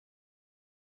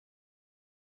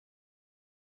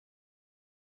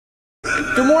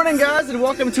Good morning, guys, and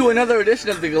welcome to another edition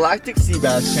of the Galactic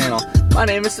Seabass channel. My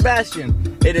name is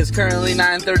Sebastian. It is currently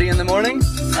 9:30 in the morning,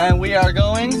 and we are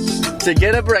going to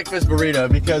get a breakfast burrito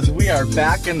because we are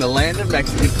back in the land of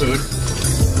Mexican food.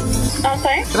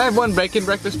 Okay. Can I have one bacon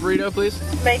breakfast burrito, please?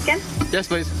 Bacon? Yes,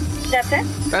 please. That's it?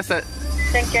 That's it.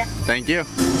 Thank you. Thank you.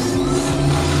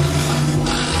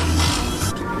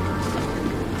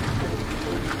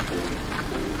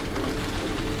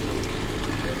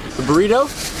 The burrito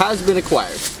has been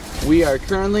acquired. We are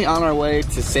currently on our way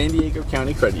to San Diego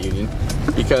County Credit Union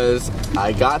because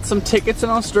I got some tickets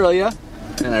in Australia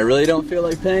and I really don't feel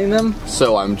like paying them,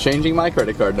 so I'm changing my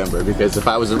credit card number because if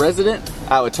I was a resident,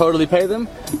 I would totally pay them,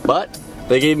 but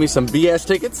they gave me some BS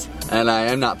tickets and I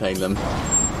am not paying them.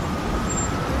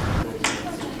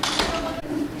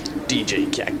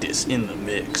 DJ Cactus in the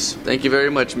mix. Thank you very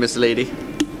much, Miss Lady.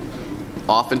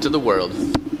 Off into the world.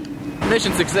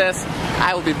 Mission success.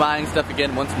 I will be buying stuff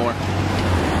again once more.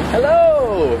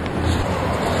 Hello!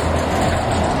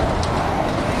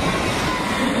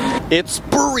 It's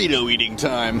burrito eating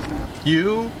time.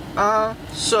 You are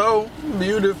so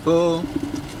beautiful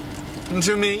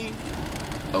to me.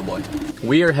 Oh boy.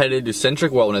 We are headed to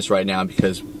Centric Wellness right now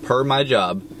because per my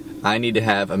job, I need to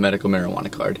have a medical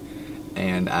marijuana card.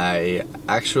 And I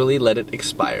actually let it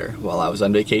expire while I was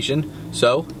on vacation,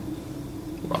 so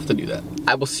we're off to do that.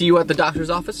 I will see you at the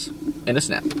doctor's office in a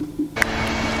snap.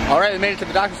 Alright, we made it to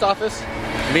the doctor's office.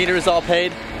 Meter is all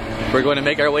paid. We're going to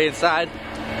make our way inside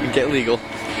and get legal.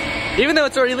 Even though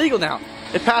it's already legal now.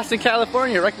 It passed in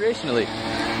California recreationally.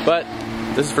 But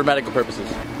this is for medical purposes.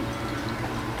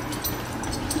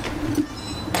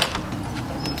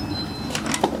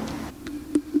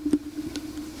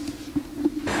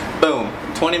 Boom.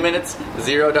 20 minutes,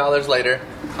 $0 later,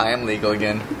 I am legal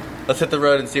again. Let's hit the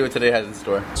road and see what today has in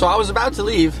store. So I was about to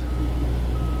leave,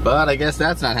 but I guess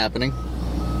that's not happening.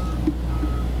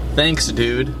 Thanks,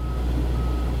 dude.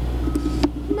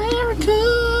 America!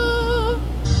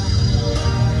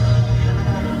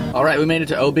 Alright, we made it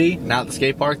to OB, not the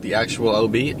skate park, the actual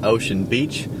OB, Ocean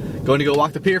Beach. Going to go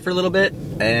walk the pier for a little bit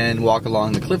and walk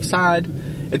along the cliffside.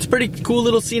 It's a pretty cool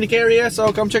little scenic area,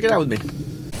 so come check it out with me.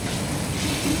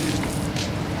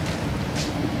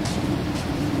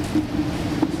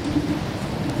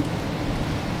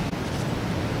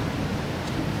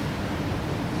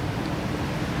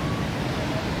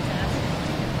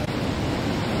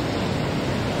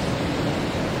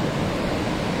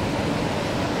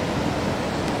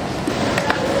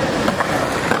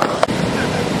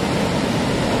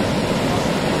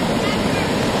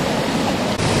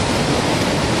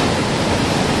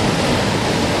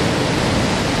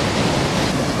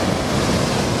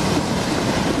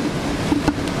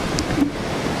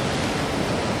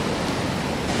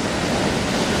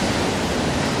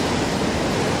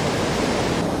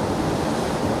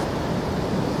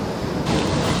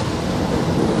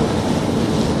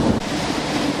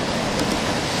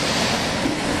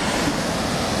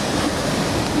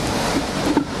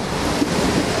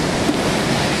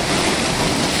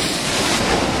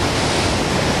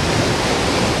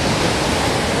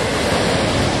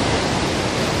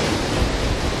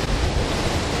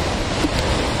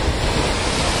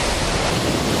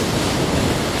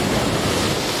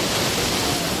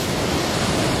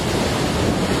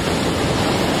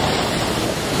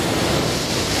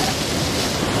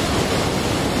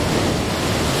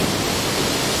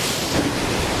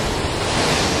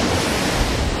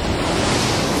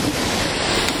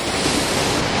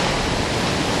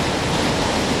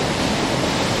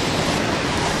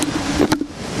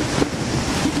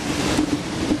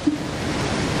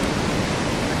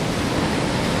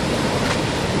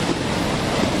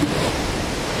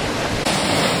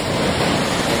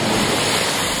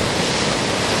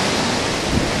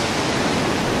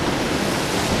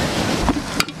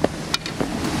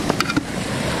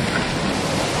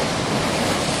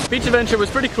 Beach adventure was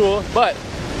pretty cool, but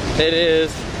it is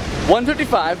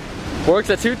 1:55, works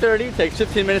at 2:30, takes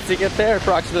 15 minutes to get there,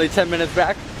 approximately 10 minutes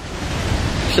back.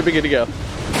 Should be good to go.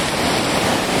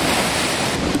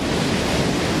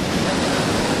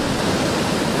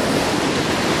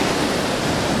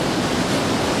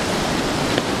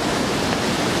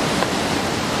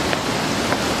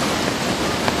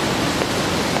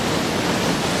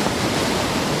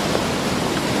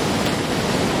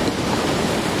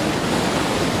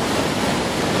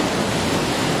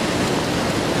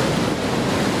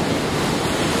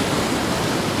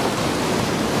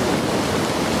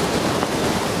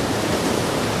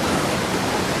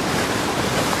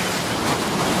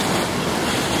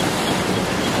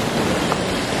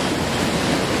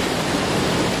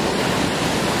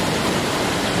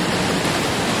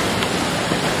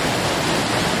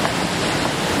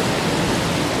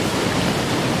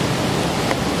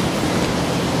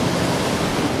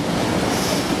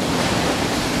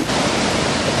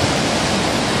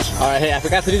 Alright, hey, I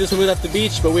forgot to do this when we left the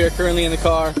beach, but we are currently in the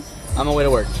car on my way to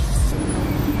work.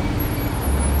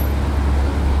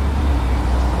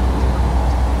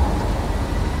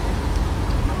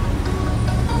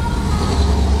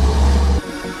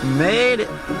 Made it.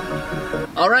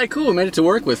 Alright, cool. We made it to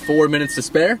work with 4 minutes to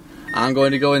spare. I'm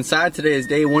going to go inside. Today is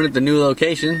day 1 at the new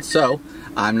location, so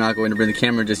I'm not going to bring the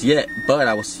camera just yet, but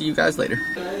I will see you guys later.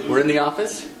 We're in the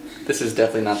office. This is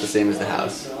definitely not the same as the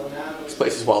house. This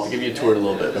place is wild. I'll give you a tour in a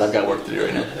little bit, but I've got work to do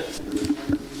right now.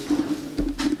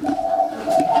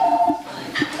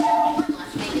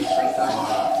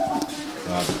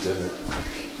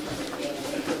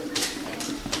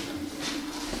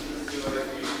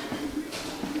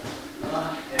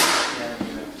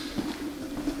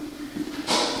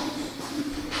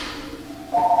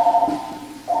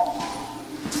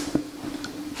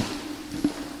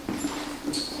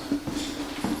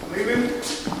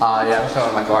 Yeah, I'm just going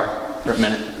in my car for a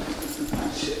minute.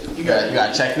 You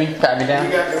gotta check me, pat me down.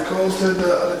 You got the code to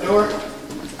the other door?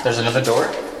 There's another door?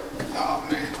 Oh,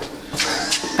 man.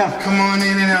 Come on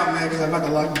in and out, man, because I'm about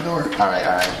to lock the door. Alright.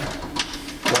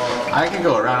 Well, I can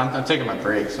go around. I'm taking my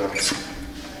break, so. Should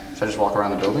I just walk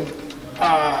around the building?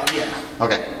 Yeah.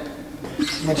 Okay.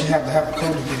 But you have to have a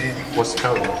code to get in. What's the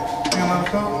code? You don't have a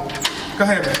code? Go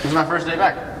ahead, man. This is my first day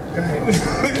back. Go ahead.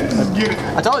 Let's get it.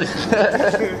 I told you.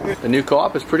 The new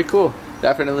co-op is pretty cool.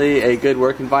 Definitely a good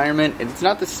work environment. It's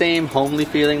not the same homely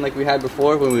feeling like we had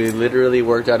before when we literally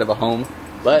worked out of a home.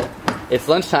 But it's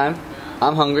lunchtime.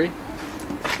 I'm hungry.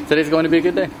 Today's going to be a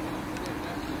good day.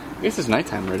 I guess it's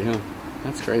nighttime already, huh?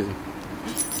 That's crazy.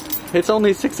 It's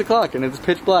only 6 o'clock and it's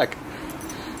pitch black.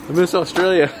 I miss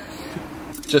Australia.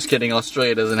 Just kidding,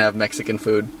 Australia doesn't have Mexican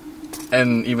food.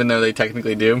 And even though they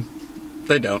technically do,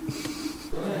 they don't.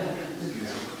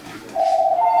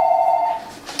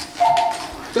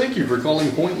 Thank you for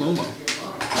calling Point Loma.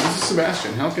 This is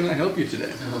Sebastian. How can I help you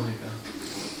today? Oh my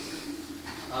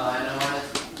god.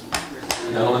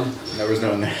 No one? There was no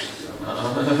one there.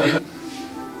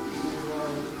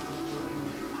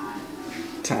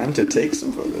 Time to take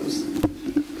some photos.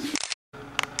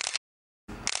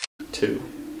 2.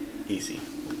 Easy.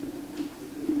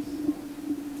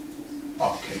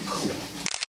 Okay, cool.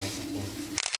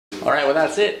 Alright, well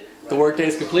that's it. The workday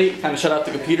is complete. Time to shut off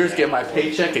the computers, get my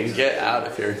paycheck, and get out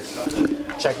of here.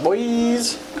 Check,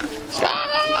 boys.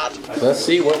 Let's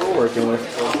see what we're working with.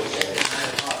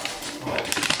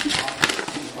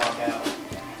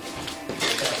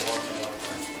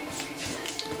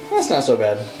 That's not so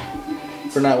bad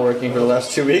for not working for the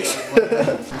last 2 weeks.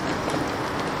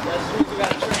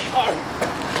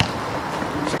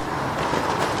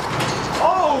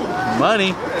 Oh!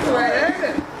 Money.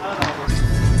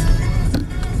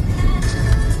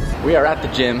 We are at the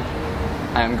gym.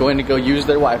 I am going to go use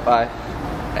their Wi-Fi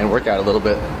and work out a little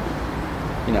bit.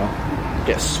 You know,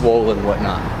 get swole and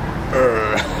whatnot.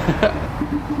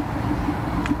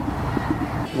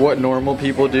 What normal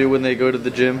people do when they go to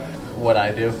the gym. What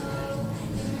I do.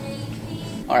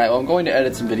 Alright, well I'm going to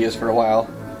edit some videos for a while.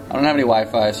 I don't have any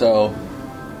Wi-Fi, so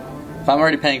if I'm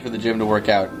already paying for the gym to work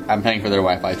out, I'm paying for their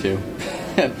Wi-Fi too.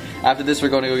 After this we're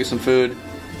going to go get some food.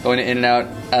 Going to In-N-Out.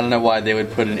 I don't know why they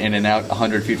would put an In-N-Out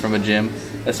 100 feet from a gym.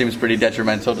 That seems pretty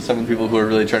detrimental to some people who are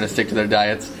really trying to stick to their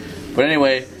diets. But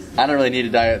anyway, I don't really need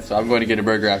a diet, so I'm going to get a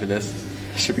burger after this.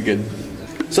 Should be good.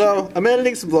 So, I'm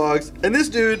editing some vlogs, and this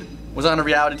dude was on a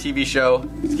reality TV show.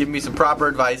 He's giving me some proper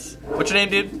advice. What's your name,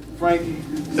 dude? Frankie.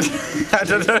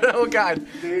 Oh God.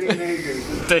 Dating naked.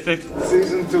 Dating.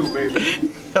 Season 2,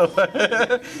 baby.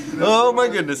 Oh my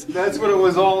goodness. That's what it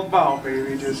was all about,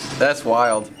 baby. Just That's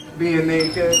wild. being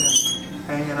naked,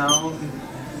 hanging out.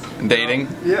 Dating?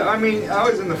 Yeah, I mean, I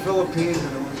was in the Philippines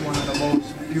and it was one of the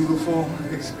most beautiful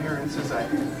experiences I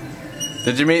had.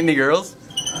 Did you meet any girls?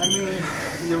 I mean,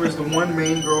 there was the one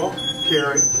main girl,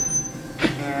 Carrie,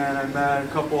 and I met a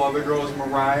couple other girls,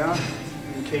 Mariah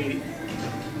and Katie.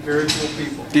 Very cool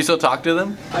people. Do you still talk to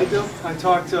them? I do. I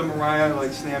talk to Mariah like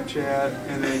Snapchat,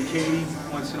 and then Katie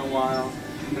once in a while.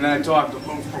 And then I talk to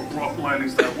Luke from Brooklyn.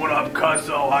 He's like, "What up,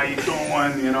 Cuzzo? How you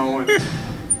doing?" You know, and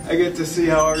I get to see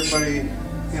how everybody,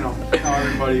 you know, how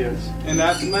everybody is. And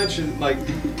not to mention, like,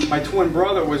 my twin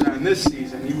brother was on this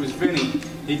season. He was Vinny.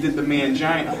 He did the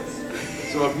Mangina.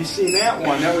 So if you've seen that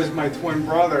one, that was my twin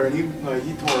brother, and he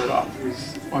tore it up. It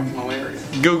was fucking hilarious.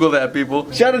 Google that,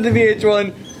 people. Shout out to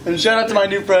VH1, and shout out to my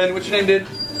new friend. What's your name, dude?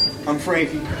 I'm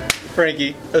Frankie.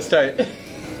 Frankie. That's tight.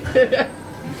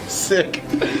 Sick.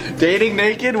 Dating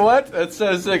naked? What? That's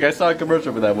so sick. I saw a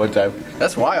commercial for that one time.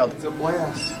 That's wild. It's a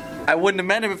blast. I wouldn't have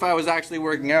met him if I was actually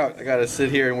working out. I gotta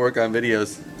sit here and work on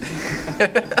videos.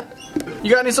 You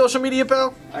got any social media,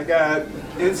 pal? I got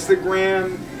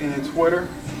Instagram and Twitter.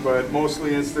 but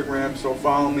mostly Instagram. So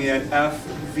follow me at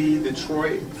FV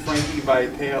Detroit, Frankie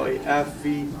Vitale,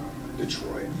 FV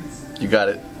Detroit. You got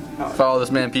it. Follow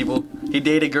this man, people. He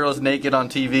dated girls naked on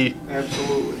TV.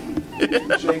 Absolutely.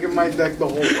 Shaking my deck the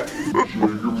whole way.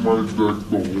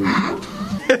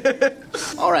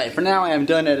 Alright, for now I am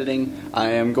done editing.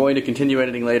 I am going to continue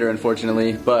editing later,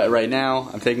 unfortunately. But right now,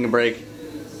 I'm taking a break.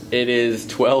 It is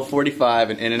 12:45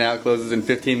 and In-N-Out closes in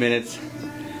 15 minutes.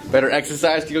 Better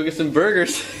exercise to go get some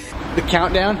burgers. The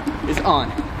countdown is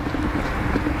on.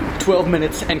 12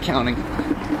 minutes and counting.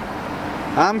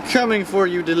 I'm coming for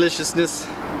you, deliciousness.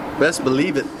 Best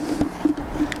believe it.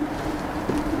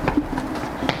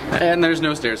 And there's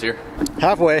no stairs here.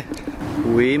 Halfway.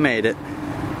 We made it.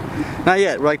 Not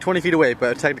yet, we're like 20 feet away,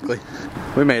 but technically,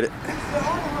 we made it.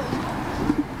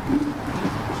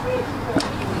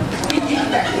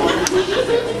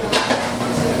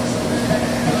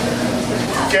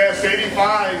 Gas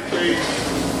 85, please.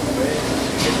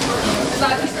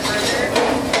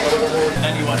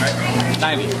 91, right?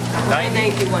 90.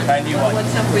 91. 91.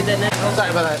 What's up with the next? Oh,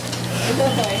 sorry about that.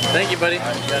 Thank you, buddy.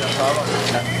 Yeah, no problem.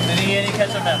 Did he get any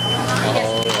ketchup now?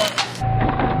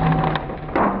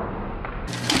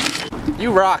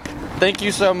 You rock. Thank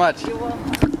you so much. You're welcome.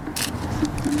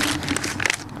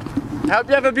 Hope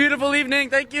you have a beautiful evening.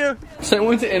 Thank you. So I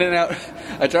went to In-N-Out.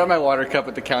 I dropped my water cup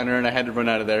at the counter and I had to run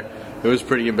out of there. It was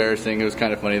pretty embarrassing. It was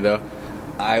kind of funny though.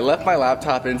 I left my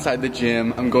laptop inside the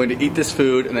gym. I'm going to eat this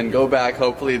food and then go back.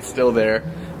 Hopefully it's still there.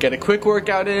 Get a quick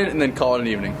workout in and then call it an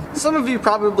evening. Some of you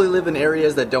probably live in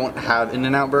areas that don't have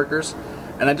In-N-Out burgers.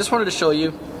 And I just wanted to show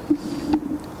you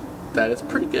that it's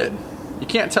pretty good. You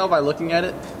can't tell by looking at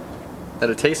it that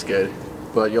it tastes good,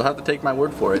 but you'll have to take my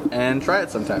word for it and try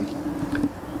it sometime.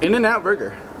 In-N-Out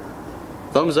burger.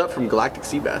 Thumbs up from Galactic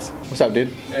Seabass. What's up, dude?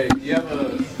 Hey, you have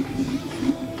a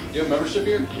membership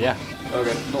here? Yeah.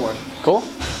 Okay, don't worry. Cool?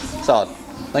 Solid.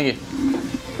 Thank you.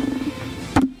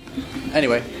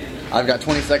 Anyway, I've got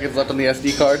 20 seconds left on the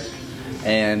SD card,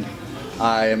 and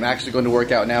I am actually going to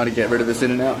work out now to get rid of this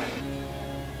In-N-Out.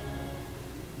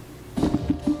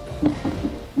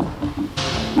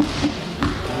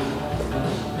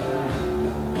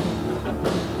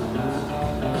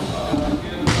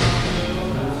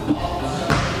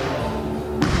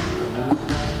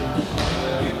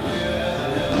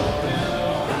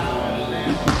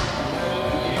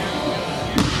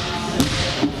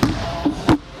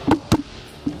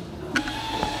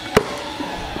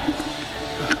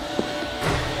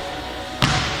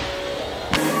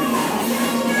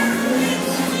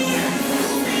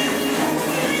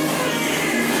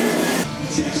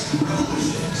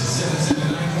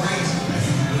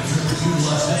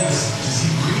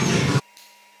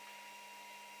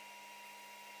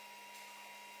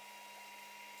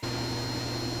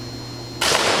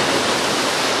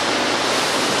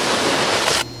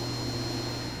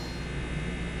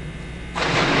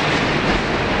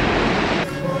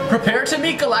 Prepare to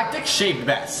meet Galactic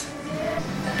Seabass.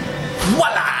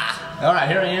 Voila! Alright,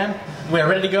 here I am. We're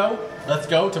ready to go. Let's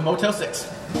go to Motel 6.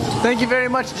 Thank you very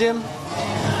much, Jim.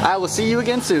 I will see you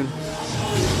again soon.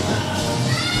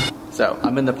 So,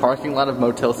 I'm in the parking lot of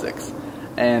Motel 6.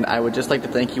 And I would just like to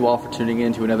thank you all for tuning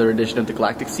in to another edition of the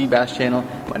Galactic Seabass channel.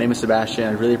 My name is Sebastian.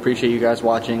 I really appreciate you guys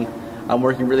watching. I'm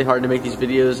working really hard to make these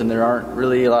videos and there aren't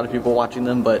really a lot of people watching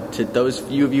them, but to those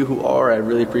few of you who are, I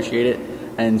really appreciate it.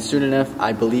 And soon enough,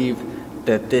 I believe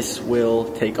that this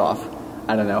will take off.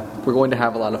 I don't know. We're going to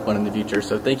have a lot of fun in the future.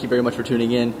 So thank you very much for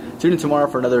tuning in. Tune in tomorrow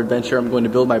for another adventure. I'm going to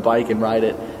build my bike and ride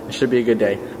it. It should be a good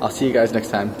day. I'll see you guys next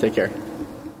time. Take care.